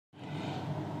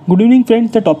Good evening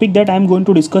friends, the topic that I am going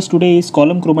to discuss today is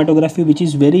column chromatography, which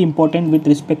is very important with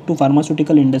respect to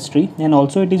pharmaceutical industry, and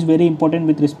also it is very important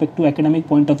with respect to academic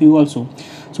point of view also.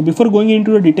 So before going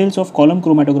into the details of column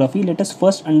chromatography, let us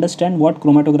first understand what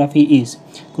chromatography is.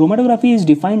 Chromatography is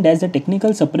defined as the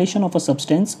technical separation of a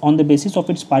substance on the basis of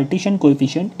its partition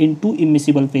coefficient in two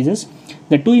immiscible phases.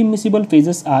 The two immiscible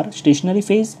phases are stationary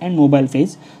phase and mobile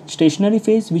phase. Stationary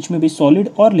phase, which may be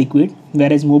solid or liquid,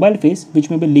 whereas mobile phase, which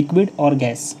may be liquid or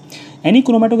gas. Any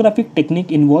chromatographic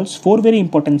technique involves four very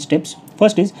important steps.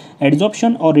 First is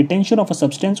adsorption or retention of a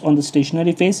substance on the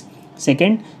stationary phase.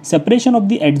 Second, separation of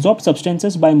the adsorbed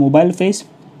substances by mobile phase.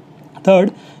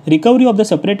 Third, recovery of the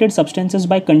separated substances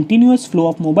by continuous flow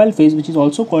of mobile phase, which is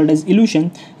also called as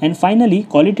elution. And finally,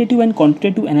 qualitative and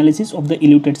quantitative analysis of the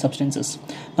eluted substances.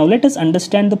 Now let us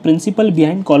understand the principle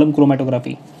behind column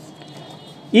chromatography.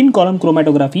 In column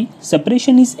chromatography,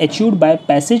 separation is achieved by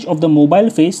passage of the mobile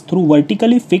phase through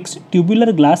vertically fixed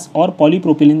tubular glass or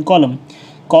polypropylene column.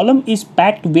 Column is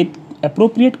packed with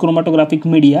appropriate chromatographic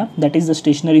media, that is the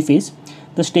stationary phase.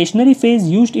 The stationary phase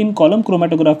used in column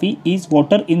chromatography is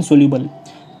water insoluble,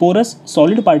 porous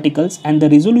solid particles, and the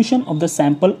resolution of the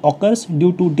sample occurs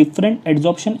due to different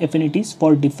adsorption affinities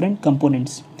for different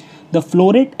components. The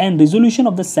flow rate and resolution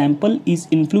of the sample is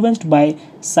influenced by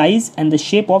size and the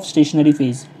shape of stationary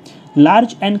phase.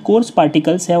 Large and coarse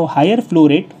particles have higher flow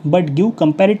rate but give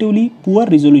comparatively poor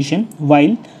resolution,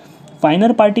 while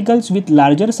finer particles with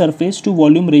larger surface to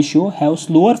volume ratio have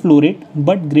slower flow rate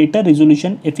but greater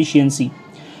resolution efficiency.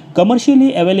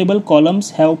 Commercially available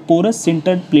columns have porous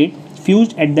sintered plate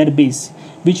fused at their base,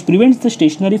 which prevents the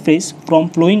stationary phase from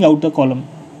flowing out the column.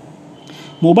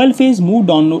 Mobile phase move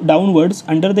downwards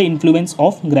under the influence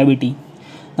of gravity.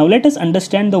 Now let us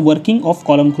understand the working of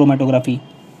column chromatography.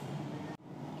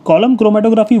 Column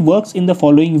chromatography works in the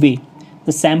following way.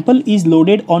 The sample is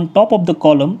loaded on top of the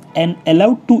column and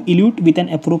allowed to elute with an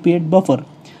appropriate buffer.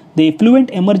 The effluent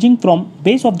emerging from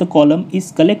base of the column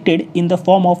is collected in the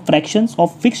form of fractions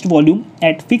of fixed volume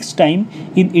at fixed time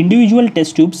in individual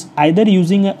test tubes, either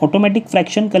using an automatic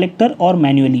fraction collector or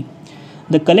manually.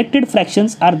 The collected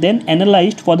fractions are then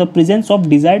analyzed for the presence of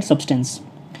desired substance.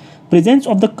 Presence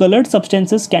of the colored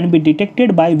substances can be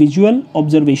detected by visual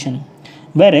observation,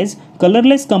 whereas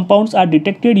colorless compounds are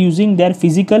detected using their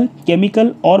physical,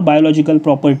 chemical, or biological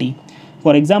property.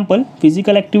 For example,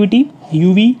 physical activity,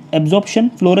 UV, absorption,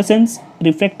 fluorescence,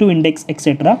 refractive index,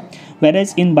 etc.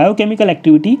 Whereas in biochemical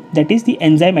activity, that is the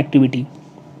enzyme activity.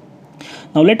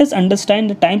 Now let us understand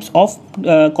the types of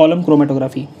column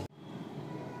chromatography.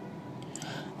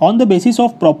 On the basis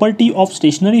of property of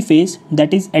stationary phase,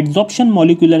 that is adsorption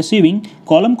molecular sieving,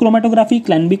 column chromatography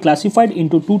can be classified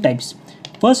into two types.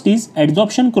 First is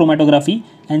adsorption chromatography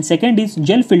and second is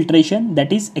gel filtration,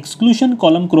 that is exclusion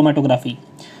column chromatography.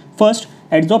 First,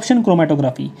 adsorption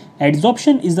chromatography.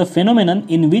 Adsorption is the phenomenon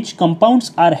in which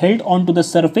compounds are held onto the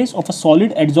surface of a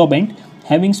solid adsorbent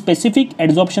having specific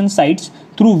adsorption sites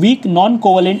through weak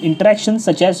non-covalent interactions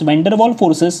such as van der Waals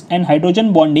forces and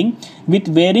hydrogen bonding with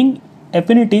varying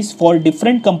affinities for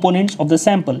different components of the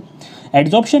sample.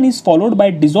 Adsorption is followed by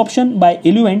desorption by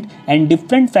eluent and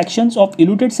different fractions of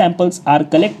eluted samples are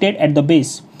collected at the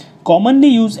base. Commonly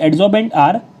used adsorbent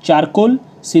are charcoal,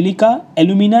 silica,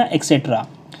 alumina, etc.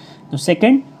 The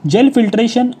second, gel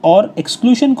filtration or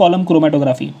exclusion column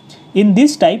chromatography. In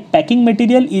this type, packing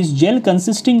material is gel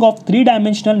consisting of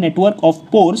three-dimensional network of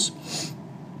pores.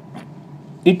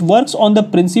 It works on the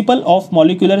principle of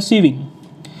molecular sieving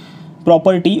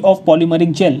property of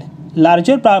polymeric gel.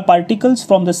 Larger particles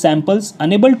from the samples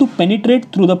unable to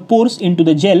penetrate through the pores into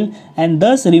the gel and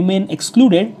thus remain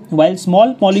excluded, while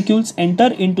small molecules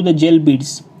enter into the gel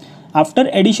beads. After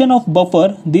addition of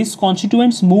buffer, these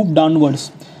constituents move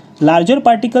downwards. Larger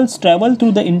particles travel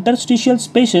through the interstitial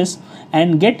spaces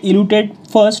and get eluted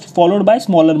first, followed by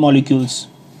smaller molecules.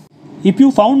 If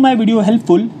you found my video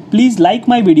helpful, please like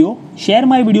my video, share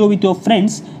my video with your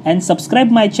friends and subscribe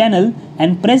my channel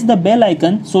and press the bell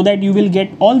icon so that you will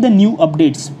get all the new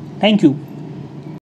updates. Thank you.